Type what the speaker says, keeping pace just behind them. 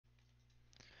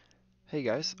Hey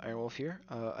guys, Iron Wolf here.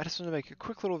 I just want to make a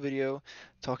quick little video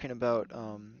talking about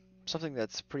something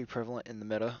that's pretty prevalent in the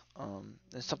meta, and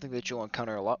something that you'll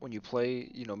encounter a lot when you play,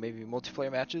 maybe multiplayer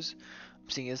matches,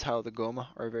 seeing as how the Gohma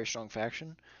are a very strong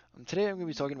faction. Today I'm going to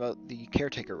be talking about the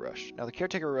Caretaker Rush. Now the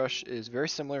Caretaker Rush is very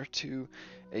similar to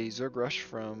a Zerg Rush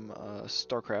from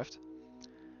StarCraft.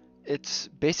 It's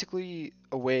basically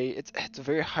a way, it's a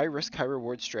very high risk, high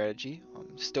reward strategy,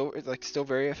 still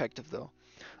very effective though.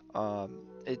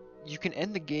 You can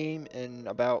end the game in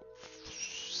about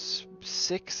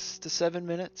 6 to 7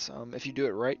 minutes if you do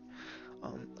it right.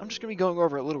 I'm just gonna be going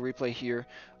over a little replay here,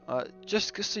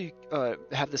 just so you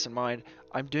have this in mind.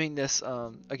 I'm doing this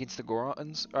against the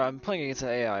Gorons. I'm playing against the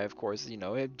AI, of course.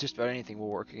 Just about anything will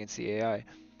work against the AI.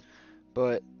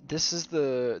 But this is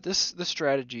the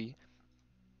strategy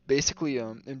basically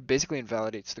it basically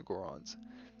invalidates the Gorons.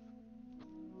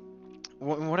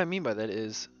 What I mean by that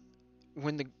is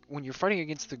when you're fighting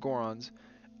against the Gorons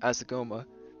as the Gohma,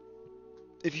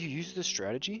 if you use this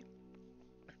strategy,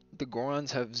 the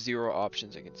Gorons have zero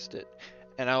options against it,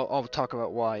 and I'll talk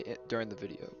about why during the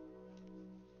video.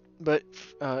 But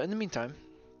in the meantime,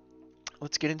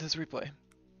 let's get into this replay.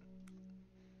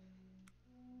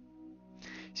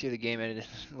 See, the game ended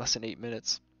in less than 8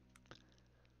 minutes.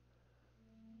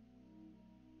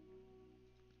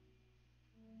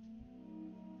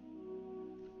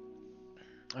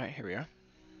 Alright, here we are.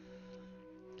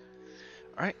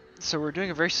 Alright, so we're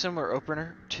doing a very similar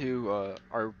opener to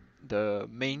the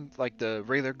main, like the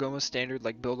regular Gohma standard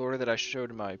build order that I showed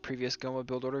in my previous Gohma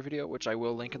build order video, which I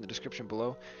will link in the description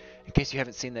below in case you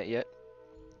haven't seen that yet.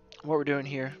 What we're doing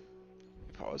here,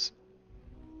 pause.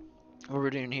 What we're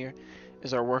doing here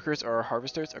is our workers, or our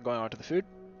harvesters, are going onto the food.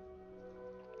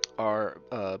 Our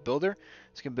builder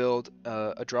is going to build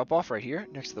a drop off right here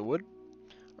next to the wood.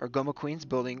 Our Gohma Queen's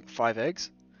building 5 eggs,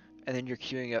 and then you're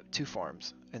queuing up 2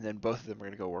 farms, and then both of them are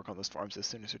going to go work on those farms as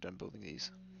soon as they're done building these.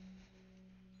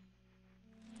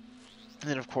 And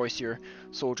then of course your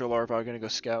soldier larvae are going to go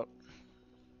scout.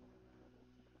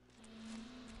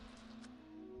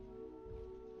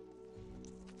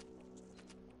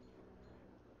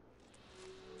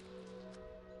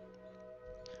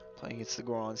 Playing against the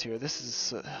Gorons here.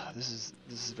 This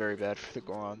is very bad for the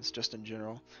Gorons just in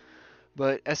general.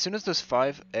 But as soon as those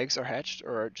 5 eggs are hatched,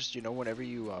 or just whenever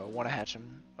you want to hatch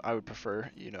them, I would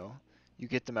prefer you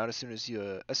get them out as soon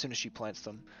as she plants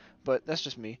them. But that's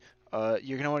just me.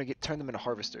 You're gonna want to turn them into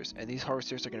harvesters, and these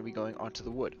harvesters are gonna be going onto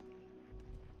the wood.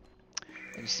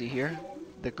 And you see here,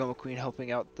 the Gohma Queen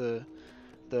helping out the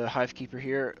hive keeper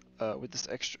here with this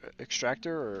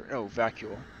extractor, or no,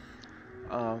 vacuole,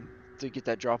 to get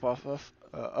that drop off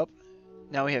up.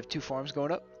 Now we have 2 farms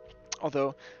going up.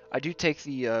 Although I do take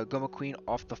the Gohma Queen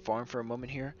off the farm for a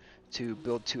moment here to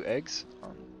build 2 eggs.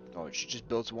 She just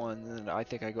builds 1, and then I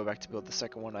think I go back to build the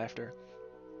second one after.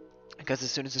 Because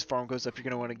as soon as this farm goes up, you're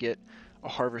going to want to get a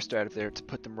harvester out of there to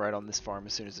put them right on this farm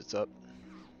as soon as it's up.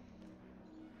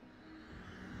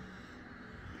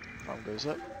 Farm goes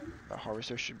up. Our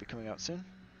harvester should be coming out soon.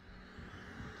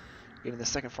 Getting the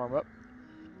second farm up.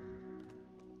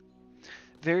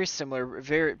 Very similar,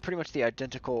 pretty much the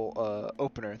identical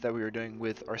opener that we were doing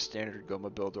with our standard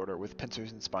Gohma build order with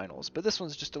pincers and spinals, but this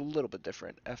one's just a little bit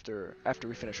different after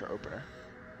we finish our opener.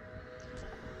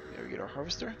 There we get our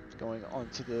harvester going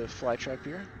onto the fly trap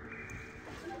here.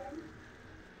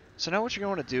 So now what you're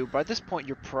going to want to do, by this point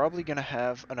you're probably going to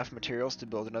have enough materials to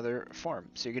build another farm,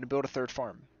 so you're going to build a 3rd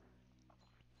farm.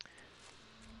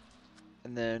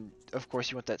 And then, of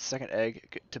course, you want that second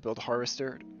egg to build a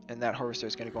harvester, and that harvester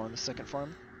is going to go on the second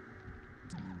farm.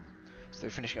 So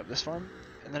they're finishing up this farm.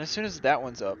 And then as soon as that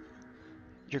one's up,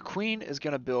 your queen is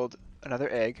going to build another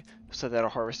egg so that a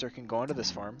harvester can go onto this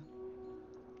farm.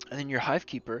 And then your hive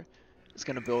keeper is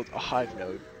going to build a hive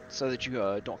node so that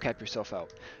you don't cap yourself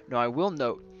out. Now, I will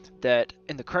note that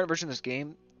in the current version of this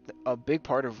game, a big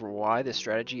part of why this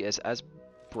strategy is as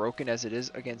broken as it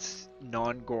is against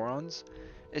non-Gorons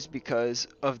is because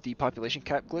of the population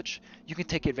cap glitch. You can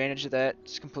take advantage of that.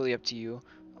 It's completely up to you.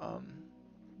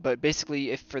 But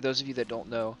basically, for those of you that don't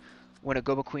know, when a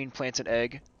Gohma Queen plants an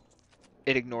egg,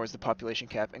 it ignores the population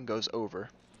cap and goes over.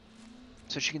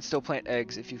 So she can still plant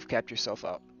eggs if you've capped yourself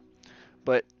out.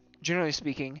 But generally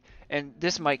speaking, and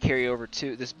this might carry over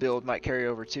too, this build might carry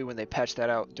over too when they patch that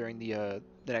out during the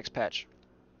next patch.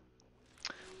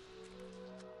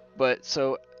 But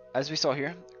so, as we saw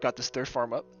here, got this 3rd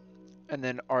farm up. And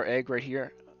then our egg right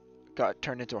here got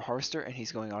turned into a harvester, and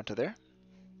he's going onto there.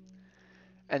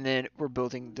 And then we're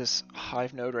building this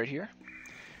hive node right here.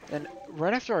 And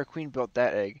right after our queen built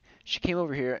that egg, she came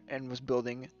over here and was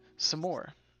building some more.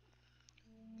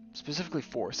 Specifically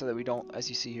 4, so that we don't, as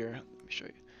you see here, let me show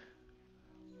you.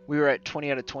 We were at 20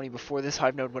 out of 20 before this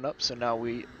hive node went up, so now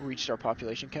we reached our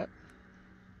population cap.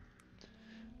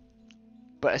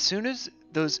 But as soon as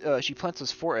those she plants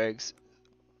those 4 eggs,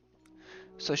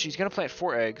 so she's gonna plant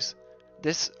 4 eggs.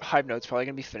 This hive node's probably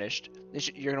gonna be finished.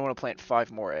 You're gonna want to plant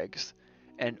 5 more eggs,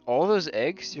 and all those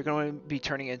eggs you're gonna be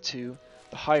turning into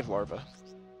the hive larva.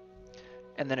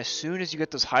 And then as soon as you get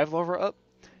those hive larvae up,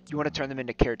 you want to turn them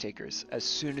into caretakers as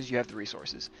soon as you have the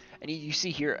resources. And you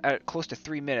see here at close to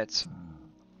 3 minutes,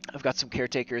 I've got some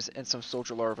caretakers and some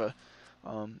soldier larvae,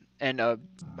 and a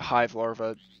hive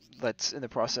larva that's in the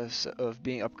process of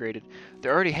being upgraded.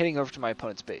 They're already heading over to my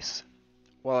opponent's base,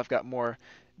 while I've got more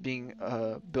being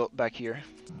built back here.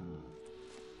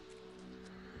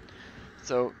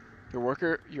 So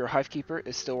your hive keeper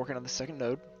is still working on the second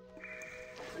node.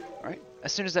 Alright,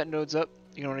 as soon as that node's up,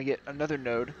 you're going to get another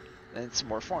node and some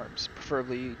more farms,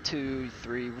 preferably 2,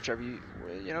 3, whichever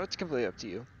it's completely up to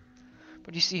you.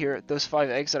 But you see here, those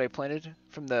 5 eggs that I planted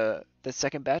from the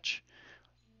second batch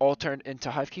all turned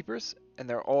into hive keepers, and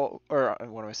they're all, or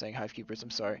what am I saying, hive keepers, I'm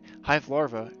sorry, hive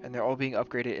larvae, and they're all being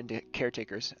upgraded into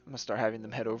caretakers. I'm going to start having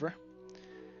them head over.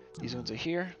 These ones are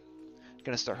here.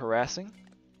 Going to start harassing.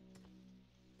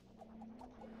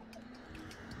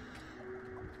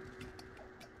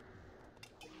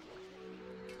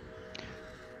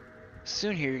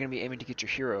 Soon here, you're going to be aiming to get your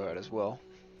hero out as well.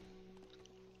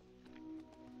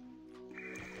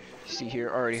 You see here,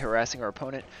 already harassing our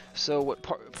opponent. So what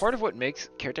part of what makes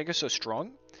Caretaker so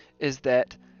strong is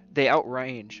that they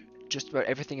outrange just about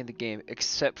everything in the game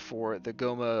except for the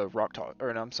Gohma rock toss,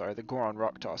 or no, I'm sorry, the Goron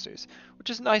rock tossers, which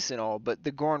is nice and all, but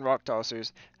the Goron rock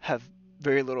tossers have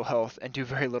very little health and do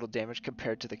very little damage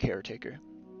compared to the Caretaker.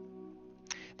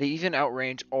 They even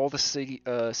outrange all the city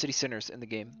centers in the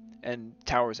game and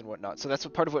towers and whatnot. So that's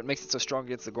part of what makes it so strong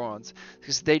against the Gorons,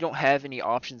 because they don't have any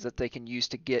options that they can use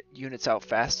to get units out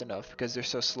fast enough because they're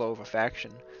so slow of a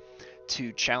faction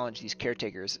to challenge these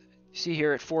caretakers. You see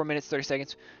here at 4 minutes 30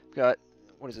 seconds, we've got,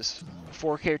 what is this,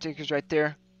 4 caretakers right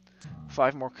there,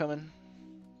 5 more coming.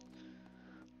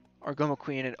 Our Gohma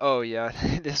Queen, and oh yeah,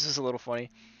 this is a little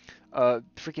funny.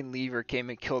 Freaking Lever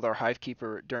came and killed our hive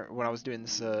keeper when I was doing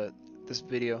this this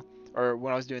video, or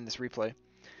when I was doing this replay.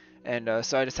 And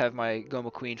so I just have my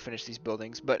Gohma Queen finish these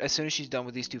buildings. But as soon as she's done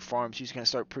with these 2 farms, she's going to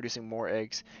start producing more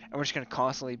eggs. And we're just going to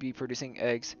constantly be producing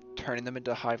eggs, turning them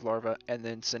into hive larvae, and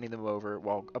then sending them over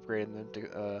while upgrading them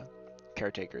to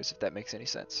caretakers, if that makes any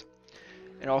sense.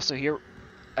 And also here,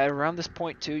 at around this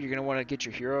point too, you're going to want to get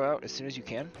your hero out as soon as you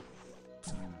can.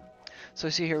 So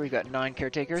see here, we've got 9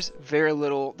 caretakers. Very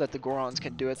little that the Gorons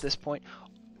can do at this point.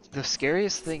 The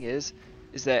scariest thing is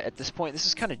that at this point, this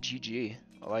is kind of GG.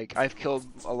 Like, I've killed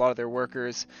a lot of their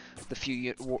workers, the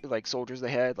few like soldiers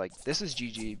they had. Like, this is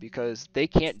GG because they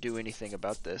can't do anything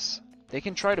about this. They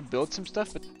can try to build some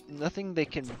stuff, but nothing they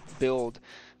can build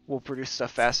will produce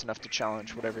stuff fast enough to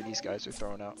challenge whatever these guys are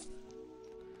throwing out.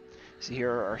 See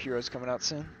here, our heroes coming out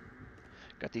soon.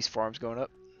 Got these farms going up,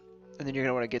 and then you're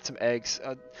gonna want to get some eggs.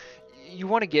 You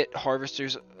want to get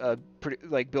harvesters,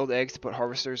 build eggs to put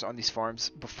harvesters on these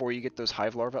farms before you get those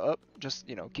hive larvae up. Just,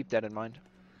 keep that in mind.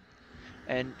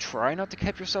 And try not to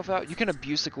cap yourself out. You can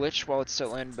abuse the glitch while it's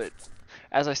still in, but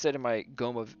as I said in my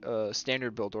Gohma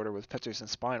standard build order with Petzers and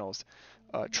Spinals,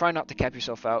 try not to cap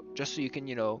yourself out, just so you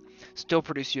can, still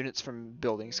produce units from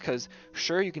buildings. Because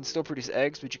sure, you can still produce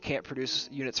eggs, but you can't produce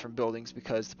units from buildings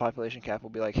because the population cap will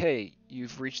be like, hey,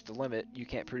 you've reached the limit, you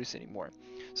can't produce anymore.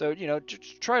 So,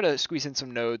 try to squeeze in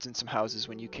some nodes and some houses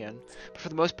when you can. But for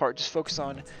the most part, just focus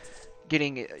on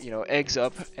getting, eggs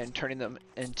up and turning them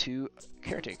into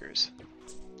caretakers.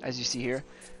 As you see here,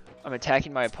 I'm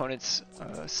attacking my opponent's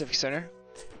civic center,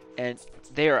 and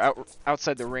they are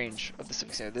outside the range of the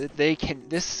civic center.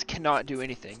 This cannot do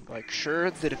anything. Like, sure,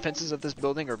 the defenses of this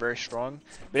building are very strong,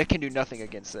 but it can do nothing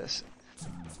against this.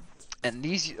 And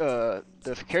these, the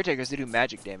caretakers, they do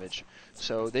magic damage,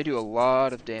 so they do a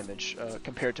lot of damage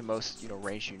compared to most,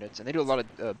 ranged units, and they do a lot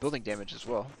of building damage as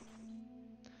well.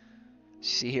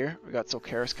 See here, we got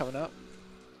Solkaris coming up.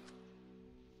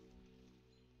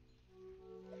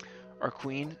 Our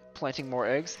queen planting more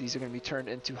eggs. These are going to be turned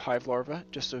into hive larvae,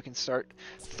 just so we can start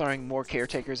throwing more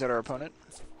caretakers at our opponent.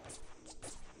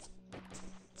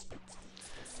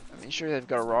 I'm sure they've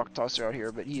got a rock tosser out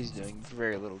here, but he's doing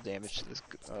very little damage to this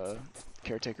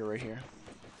caretaker right here.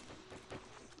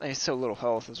 And he's so little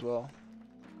health as well.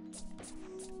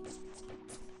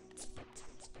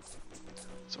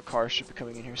 So Kara should be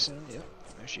coming in here soon. Yep,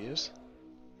 there she is.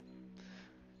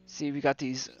 See, we got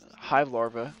these hive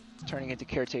larvae turning into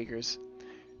caretakers.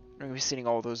 We're going to be sending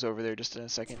all those over there just in a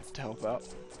second to help out.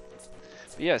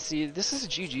 But yeah, see, this is a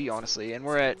GG, honestly, and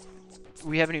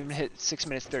we haven't even hit 6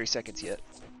 minutes 30 seconds yet.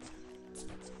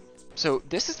 So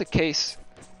this is the case,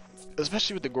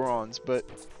 especially with the Gorons, but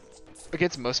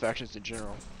against most factions in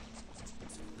general.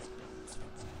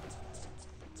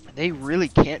 They really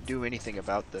can't do anything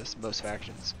about this, most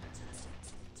factions.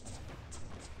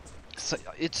 So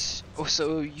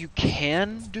so you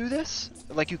can do this,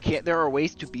 like you can't, there are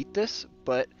ways to beat this,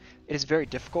 but it is very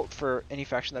difficult for any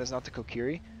faction that is not the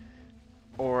Kokiri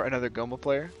or another Gohma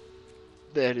player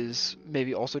that is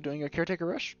maybe also doing a Caretaker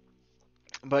rush.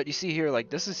 But you see here, like,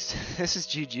 this is this is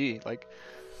GG. Like,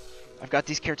 I've got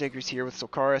these Caretakers here with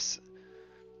Solkaris.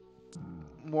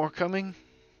 More coming.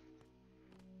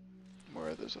 More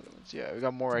of those other ones. Yeah, we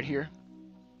got more right here.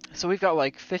 So we've got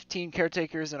like 15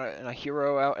 Caretakers and a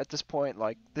hero out at this point.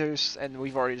 Like, and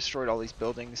we've already destroyed all these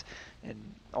buildings and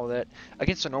all that.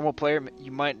 Against a normal player,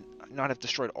 you might not have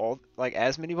destroyed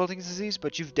as many buildings as these,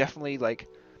 but you've definitely like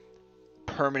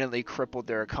permanently crippled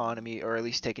their economy, or at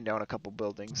least taken down a couple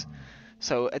buildings.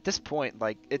 So at this point,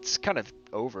 like, it's kind of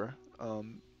over.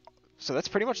 So that's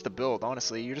pretty much the build,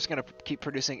 honestly. You're just gonna keep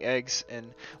producing eggs,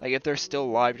 and like if they're still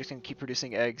alive, you're just gonna keep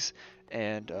producing eggs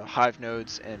and hive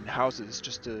nodes and houses,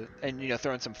 and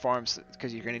throw in some farms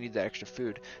because you're gonna need that extra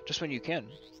food just when you can.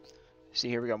 See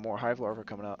here, we got more hive larvae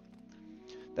coming out.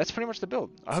 That's pretty much the build.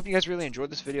 I hope you guys really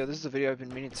enjoyed this video. This is a video I've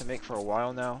been meaning to make for a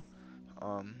while now.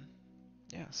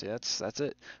 Yeah, see, that's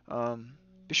it.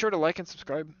 Be sure to like and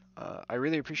subscribe. I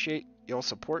really appreciate y'all's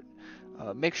support.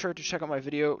 Make sure to check out my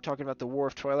video talking about the War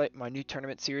of Twilight, my new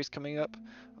tournament series coming up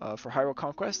for Hyrule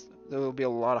Conquest. There will be a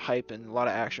lot of hype and a lot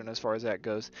of action as far as that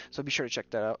goes, so be sure to check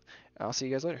that out. I'll see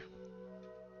you guys later.